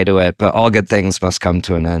goodbye to it, but all good things must come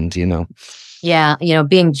to an end, you know? Yeah,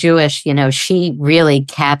 being Jewish, she really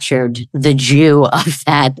captured the Jew of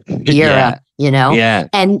that era, Yeah.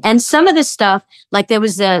 And some of the stuff, like there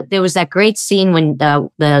was that great scene when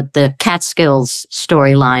the Catskills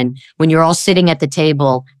storyline, when you're all sitting at the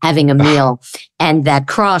table having a meal, and that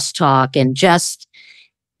crosstalk, and just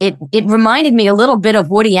it reminded me a little bit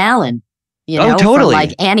of Woody Allen, totally, from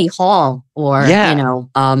like Annie Hall, or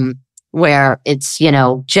where it's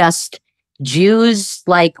just Jews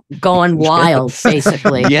like going wild,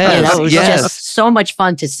 basically. Yes, It was just so much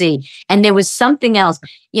fun to see. And there was something else,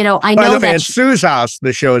 I know By the way, that at Sue's house,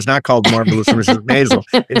 the show is not called Marvelous Mrs. Maisel.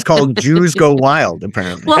 It's called Jews Go Wild,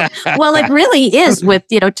 apparently. Well, it really is with,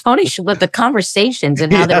 Tony with the conversations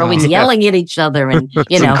and how they're always yelling at each other, and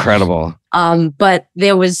it's incredible. But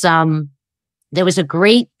there was a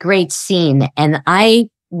great scene, and I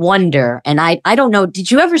wonder, and I don't know, did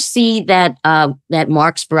you ever see that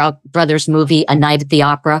Marx Brothers movie, A Night at the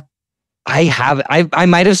Opera? I have. I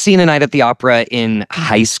might have seen A Night at the Opera in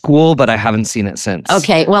high school, but I haven't seen it since.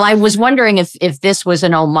 Okay, well, I was wondering if this was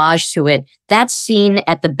an homage to it. That scene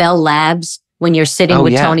at the Bell Labs when you're sitting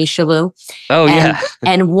with Tony Shalhoub. Oh, yeah.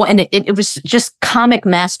 And it was just comic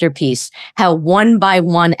masterpiece, how one by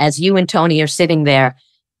one, as you and Tony are sitting there,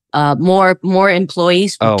 more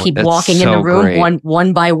employees keep walking in the room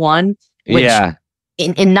one by one. Which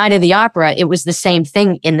in Night of the Opera, it was the same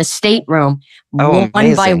thing in the stateroom. One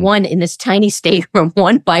by one in this tiny stateroom,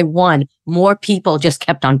 one by one, more people just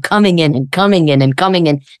kept on coming in and coming in and coming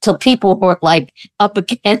in till people were like up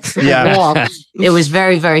against the wall. It was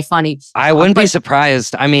very, very funny. I wouldn't be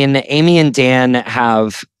surprised. I mean, Amy and Dan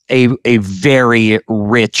have a very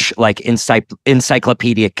rich, like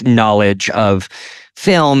encyclopedic knowledge of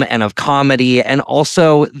film and of comedy, and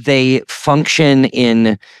also they function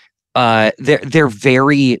in they're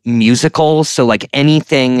very musical, so like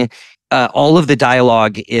anything, all of the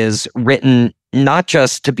dialogue is written not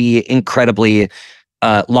just to be incredibly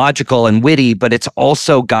logical and witty, but it's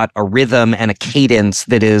also got a rhythm and a cadence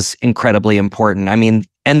that is incredibly important. I mean,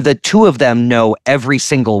 and the two of them know every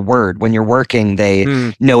single word. When you're working,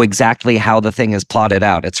 they know exactly how the thing is plotted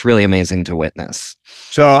out. It's really amazing to witness.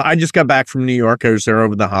 So I just got back from New York. I was there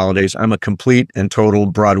over the holidays. I'm a complete and total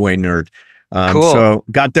Broadway nerd. Cool. So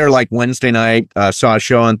got there like Wednesday night, saw a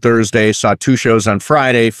show on Thursday, saw 2 shows on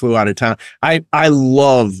Friday, flew out of town. I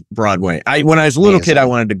love Broadway. When I was a little kid, I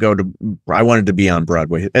wanted to be on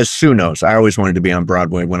Broadway. As Sue knows, I always wanted to be on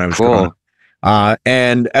Broadway when I was growing up.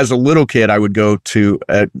 And as a little kid, I would go to,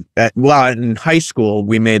 in high school,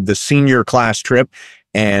 we made the senior class trip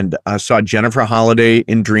and saw Jennifer Holliday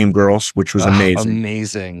in Dreamgirls, which was amazing.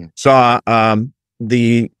 Amazing. Saw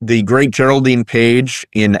the great Geraldine Page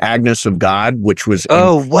in Agnes of God, which was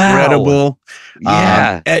incredible.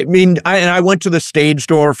 Yeah. I mean, I went to the stage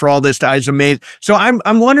door for all this. I was amazed. So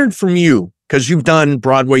I'm wondering from you, because you've done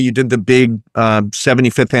Broadway, you did the big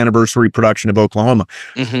 75th anniversary production of Oklahoma.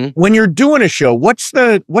 When you're doing a show, what's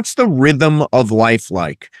the rhythm of life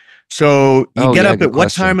like? So you get up at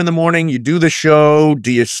what time in the morning? You do the show. Do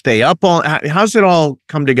you stay up all? How's it all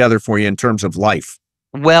come together for you in terms of life?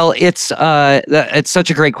 Well, it's such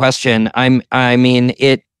a great question. I mean,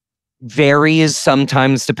 it varies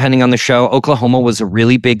sometimes depending on the show. Oklahoma was a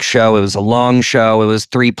really big show. It was a long show. It was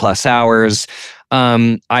 3+ hours.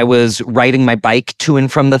 I was riding my bike to and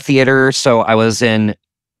from the theater, so I was in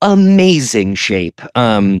amazing shape,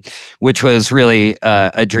 which was really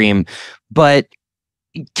a dream. But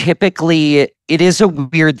typically, it is a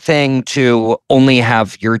weird thing to only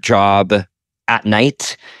have your job at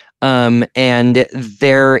night. And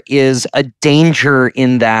there is a danger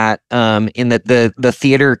in that the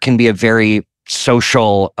theater can be a very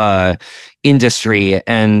social industry,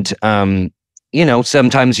 and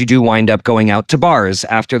sometimes you do wind up going out to bars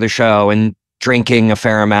after the show and drinking a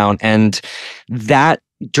fair amount. And that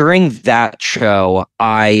during that show,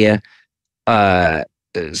 I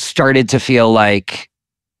started to feel like,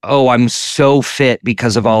 oh, I'm so fit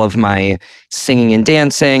because of all of my singing and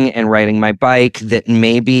dancing and riding my bike, that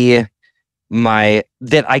maybe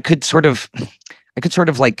that I could sort of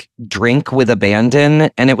like drink with abandon.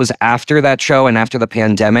 And it was after that show and after the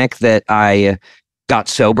pandemic that I got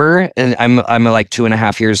sober, and I'm like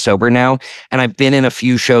 2.5 years sober now. And I've been in a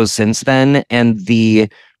few shows since then, and the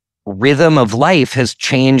rhythm of life has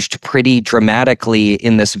changed pretty dramatically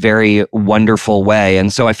in this very wonderful way.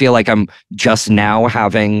 And so I feel like I'm just now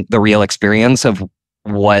having the real experience of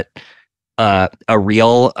what a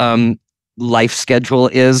real life schedule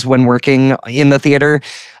is when working in the theater,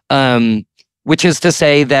 which is to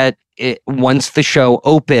say that once the show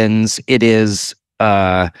opens, it is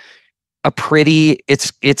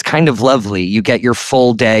it's kind of lovely. You get your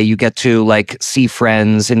full day. You get to like see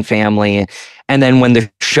friends and family, and then when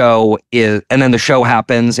the show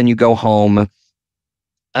happens and you go home.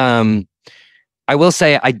 I will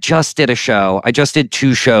say I just did a show. I just did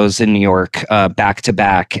 2 shows in New York back to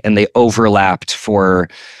back, and they overlapped for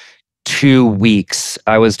 2 weeks.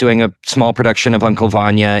 I was doing a small production of Uncle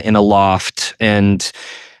Vanya in a loft, and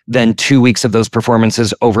then 2 weeks of those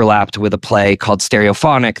performances overlapped with a play called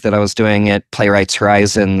Stereophonic that I was doing at Playwrights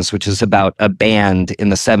Horizons, which is about a band in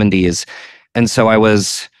the 70s. And so I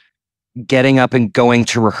was getting up and going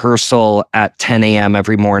to rehearsal at 10 a.m.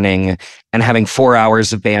 every morning and having 4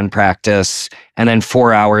 hours of band practice and then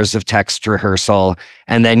 4 hours of text rehearsal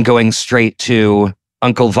and then going straight to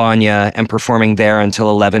Uncle Vanya and performing there until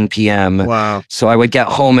 11 p.m. Wow. So I would get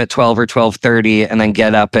home at 12 or 12:30 and then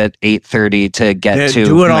get up at 8:30 to get to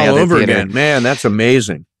do it my all other over theater. again. Man, that's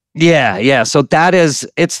amazing. Yeah. So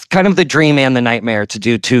it's kind of the dream and the nightmare to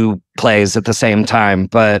do 2 plays at the same time,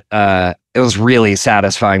 but it was really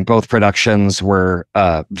satisfying. Both productions were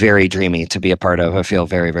very dreamy to be a part of. I feel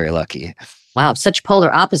very, very lucky. Wow, such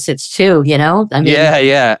polar opposites too, you know? I mean,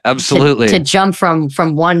 yeah, absolutely. To jump from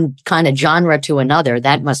one kind of genre to another,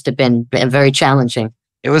 that must have been very challenging.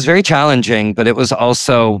 It was very challenging, but it was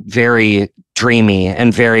also very dreamy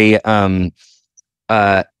and very kind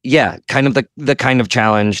of the kind of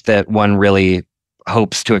challenge that one really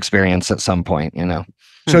hopes to experience at some point, you know.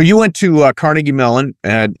 So you went to Carnegie Mellon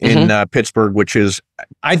in Pittsburgh, which is,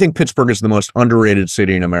 I think Pittsburgh is the most underrated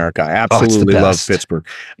city in America. I absolutely love Pittsburgh.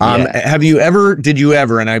 Did you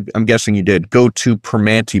ever, and I'm guessing you did, go to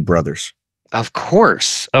Primanti Brothers? Of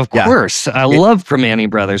course. I love Primanti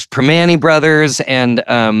Brothers and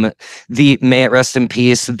may it rest in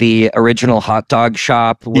peace, the original hot dog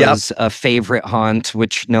shop was a favorite haunt,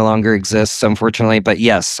 which no longer exists, unfortunately. But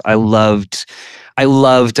yes, I loved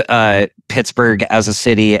Pittsburgh as a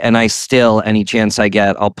city, and I still, any chance I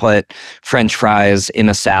get, I'll put French fries in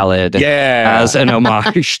a salad as an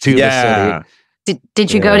homage to the city.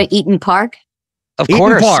 Did you go to Eaton Park? Of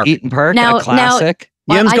course, Eaton Park, a classic.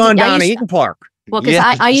 Jim's gone down to Eaton Park. Well,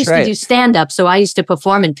 because I used to do stand-up, so I used to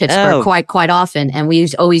perform in Pittsburgh quite often, and we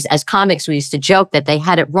used always, as comics, we used to joke that they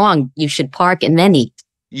had it wrong. You should park and then eat.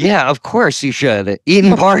 Yeah, of course you should.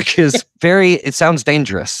 Eaton Park is it sounds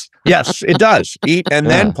dangerous. Yes, it does. Eat and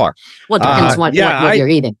then park. Well, it depends what you're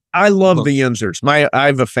eating. I love the Yunzers. I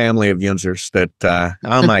have a family of Yunzers that,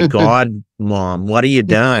 oh my God, Mom, what have you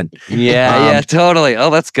done? Yeah, totally.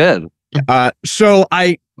 Oh, that's good. So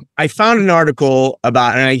I found an article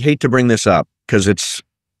about, and I hate to bring this up because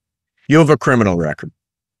you have a criminal record.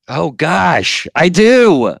 Oh gosh, I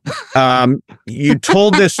do. You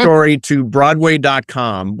told this story to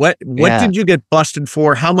Broadway.com. What did you get busted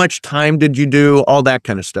for? How much time did you do? All that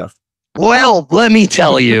kind of stuff. Well, let me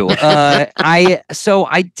tell you. I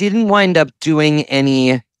didn't wind up doing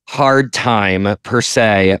any hard time per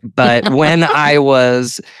se, but when I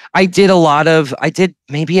did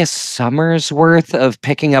maybe a summer's worth of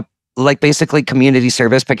picking up, like basically community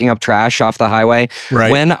service, picking up trash off the highway.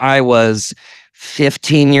 Right. When I was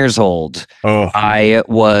 15 years old, I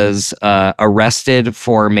was arrested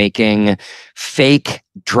for making fake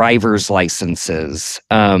driver's licenses.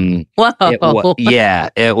 Whoa.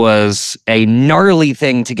 It was a gnarly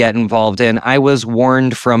thing to get involved in. I was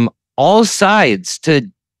warned from all sides to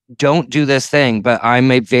don't do this thing, but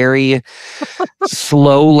I'm a very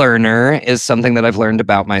slow learner is something that I've learned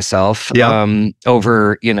about myself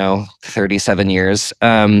over, 37 years.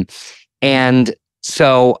 And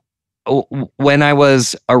so when I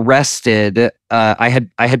was arrested, I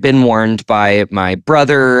had been warned by my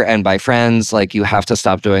brother and by friends, like, you have to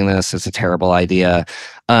stop doing this. It's a terrible idea.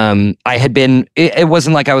 It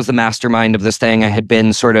wasn't like I was the mastermind of this thing. I had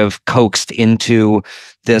been sort of coaxed into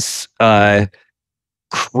this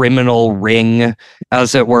criminal ring,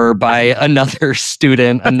 as it were, by another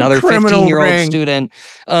student, another 15-year-old student.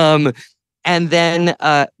 And then,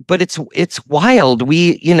 but it's wild.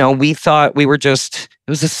 We thought we were it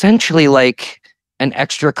was essentially like an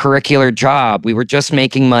extracurricular job. We were just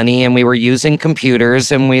making money and we were using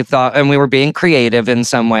computers and we were being creative in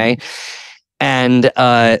some way. And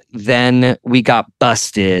then we got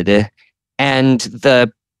busted, and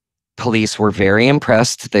the police were very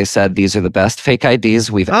impressed. They said these are the best fake IDs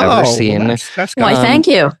we've ever seen. That's why, thank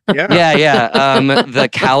you. Yeah. The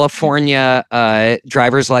California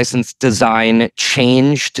driver's license design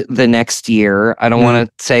changed the next year. I don't want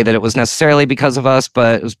to say that it was necessarily because of us,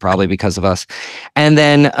 but it was probably because of us. And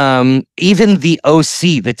then even the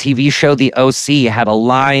OC, the TV show The OC, had a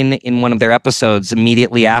line in one of their episodes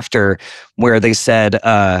immediately after where they said,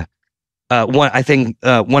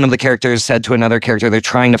 one of the characters said to another character, they're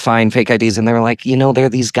trying to find fake IDs, and they're like, there are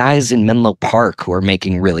these guys in Menlo Park who are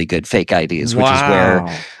making really good fake IDs, which is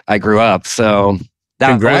where I grew up. So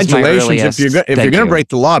congratulations! If you're going to break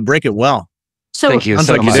the law, break it well. So thank you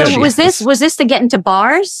so much. So was this to get into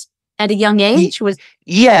bars at a young age?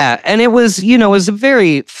 And it was, it was a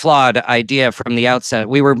very flawed idea from the outset.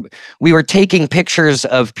 We were taking pictures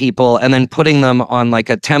of people and then putting them on like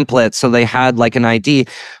a template so they had like an ID,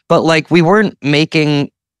 but like we weren't making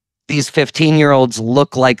these 15-year-olds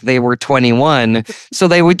look like they were 21. So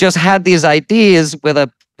they would just had these IDs with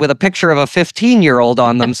a picture of a 15-year-old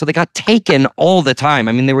on them. So they got taken all the time.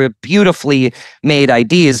 I mean, they were beautifully made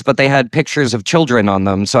IDs, but they had pictures of children on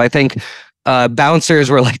them. So I think bouncers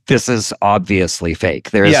were like, this is obviously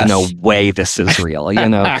fake. There is no way this is real,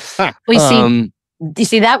 You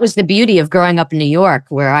see, that was the beauty of growing up in New York,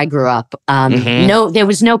 where I grew up. There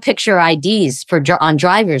was no picture IDs on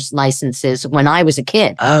driver's licenses when I was a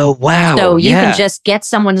kid. Oh, wow. So you can just get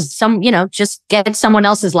someone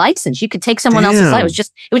else's license. You could take someone else's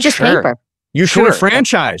license. It was just paper. You should have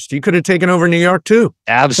franchised. You could have taken over New York too.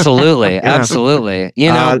 Absolutely. Absolutely.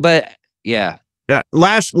 But yeah. Yeah.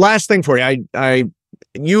 Last thing for you.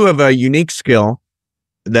 You have a unique skill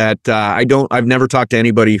that I've never talked to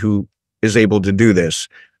anybody who is able to do this.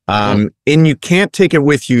 And You Can't Take It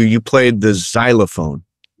With You, you played the xylophone.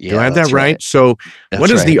 Do I have that right? So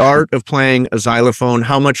what is the art of playing a xylophone?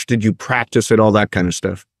 How much did you practice it? All that kind of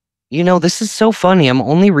stuff. This is so funny. I'm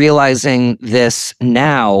only realizing this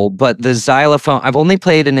now, but the xylophone, I've only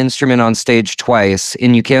played an instrument on stage twice.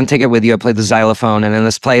 In You Can't Take It With You, I played the xylophone. And in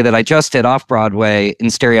this play that I just did off-Broadway in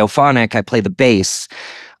Stereophonic, I play the bass.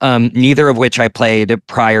 Neither of which I played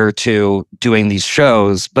prior to doing these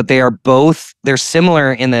shows, but they're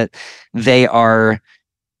similar in that they are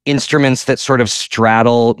instruments that sort of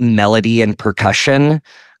straddle melody and percussion.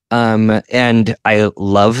 And I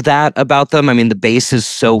love that about them. I mean, the bass is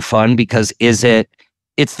so fun because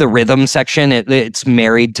it's the rhythm section. It's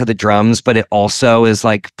married to the drums, but it also is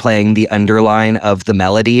like playing the underline of the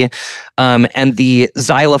melody. And the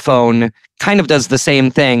xylophone kind of does the same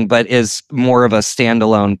thing, but is more of a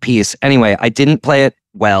standalone piece. Anyway, I didn't play it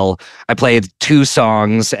well. I played 2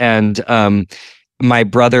 songs, and my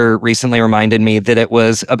brother recently reminded me that it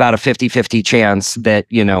was about a 50-50 chance that,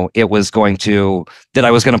 that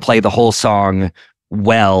I was going to play the whole song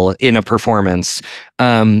well in a performance.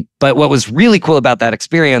 But what was really cool about that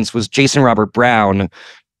experience was Jason Robert Brown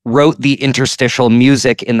wrote the interstitial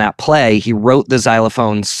music in that play. He wrote the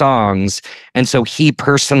xylophone songs. And so he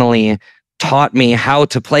personally taught me how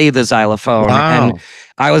to play the xylophone. Wow. And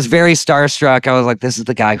I was very starstruck. I was like, this is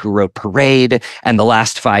the guy who wrote Parade and The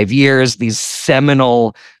Last 5 Years, these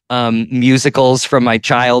seminal musicals from my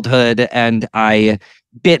childhood. And I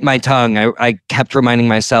bit my tongue. I kept reminding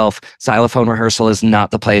myself, xylophone rehearsal is not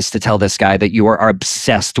the place to tell this guy that you are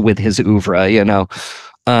obsessed with his oeuvre,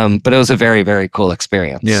 But it was a very, very cool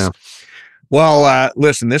experience. Yeah. Well,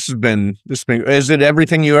 listen, this has been, is it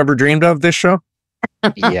everything you ever dreamed of, this show?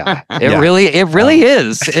 Yeah, it really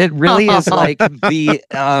is. It really is like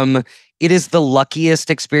it is the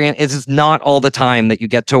luckiest experience. It is not all the time that you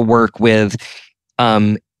get to work with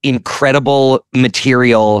incredible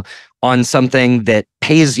material on something that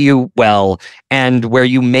pays you well and where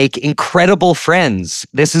you make incredible friends.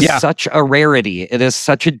 This is such a rarity. It is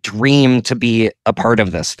such a dream to be a part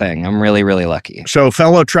of this thing. I'm really, really lucky. So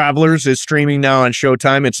Fellow Travelers is streaming now on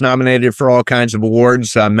Showtime. It's nominated for all kinds of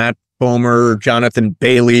awards. Matt Bomer, Jonathan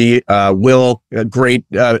Bailey, Will, great,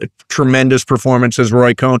 tremendous performances,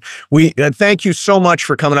 Roy Cohn. We thank you so much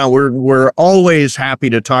for coming out. We're always happy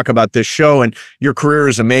to talk about this show, and your career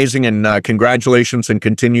is amazing, and congratulations and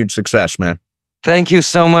continued success, man. Thank you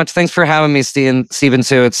so much. Thanks for having me, Stephen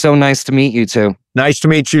Sue. It's so nice to meet you too. Nice to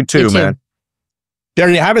meet you too, man. There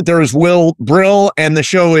you have it. There is Will Brill, and the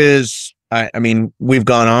show is, I mean, we've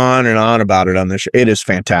gone on and on about it on this show. It is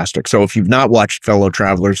fantastic. So if you've not watched Fellow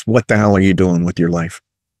Travelers, what the hell are you doing with your life?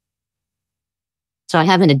 So I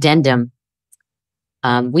have an addendum.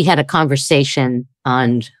 We had a conversation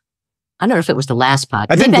on, I don't know if it was the last podcast.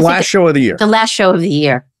 I think the last show of the year. The last show of the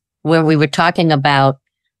year, where we were talking about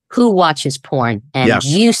who watches porn. And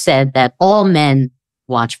you said that all men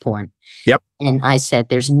watch porn. Yep. And I said,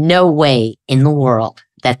 there's no way in the world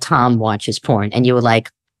that Tom watches porn. And you were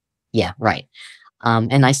like, yeah, right.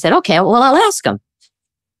 And I said, okay, well, I'll ask him.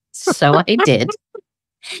 So I did.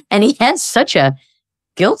 And he had such a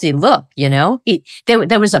guilty look, you know.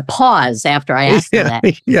 There was a pause after I asked him that.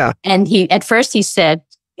 Yeah. And at first he said,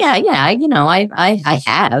 yeah, you know, I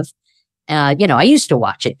have. You know, I used to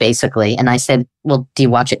watch it basically. And I said, well, do you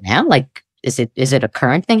watch it now? Like, is it a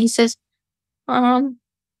current thing? He says, yeah,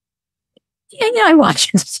 I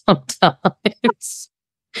watch it sometimes.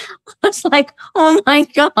 I was like, oh my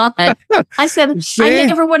God. I said, I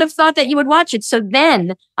never would have thought that you would watch it. So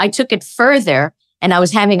then I took it further, and I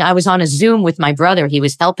was on a Zoom with my brother. He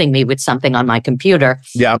was helping me with something on my computer.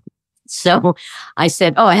 Yeah. So I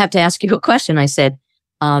said, oh, I have to ask you a question. I said,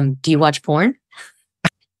 do you watch porn?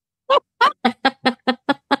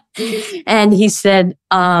 And he said,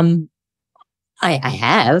 I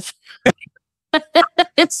have.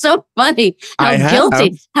 It's so funny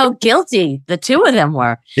how guilty the two of them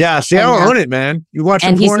were. Yeah, see, I don't own it, man. You watch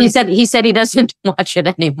porn? And he said he doesn't watch it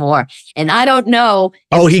anymore. And I don't know.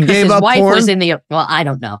 Oh, he gave up porn? His wife was in the, well, I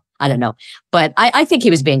don't know. But I think he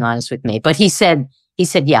was being honest with me. But he said,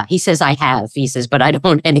 yeah, he says, I have. He says, but I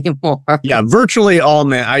don't anymore. Yeah, virtually all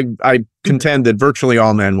men. I contend that virtually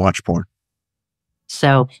all men watch porn.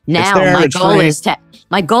 So now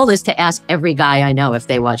my goal is to ask every guy I know if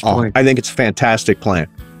they watch porn. I think it's a fantastic plan.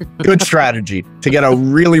 Good strategy to get a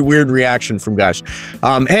really weird reaction from guys.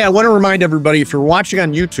 Hey, I want to remind everybody, if you're watching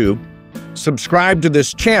on YouTube, subscribe to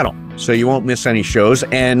this channel so you won't miss any shows,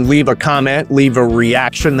 and leave a comment, leave a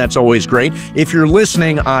reaction. That's always great. If you're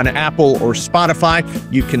listening on Apple or Spotify,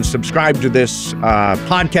 you can subscribe to this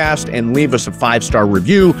podcast and leave us a 5-star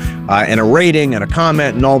review and a rating and a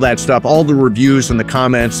comment and all that stuff. All the reviews and the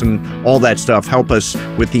comments and all that stuff help us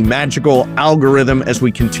with the magical algorithm as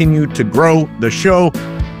we continue to grow the show.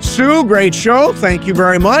 Sue, great show. Thank you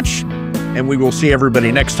very much. And we will see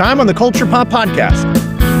everybody next time on the Culture Pop Podcast.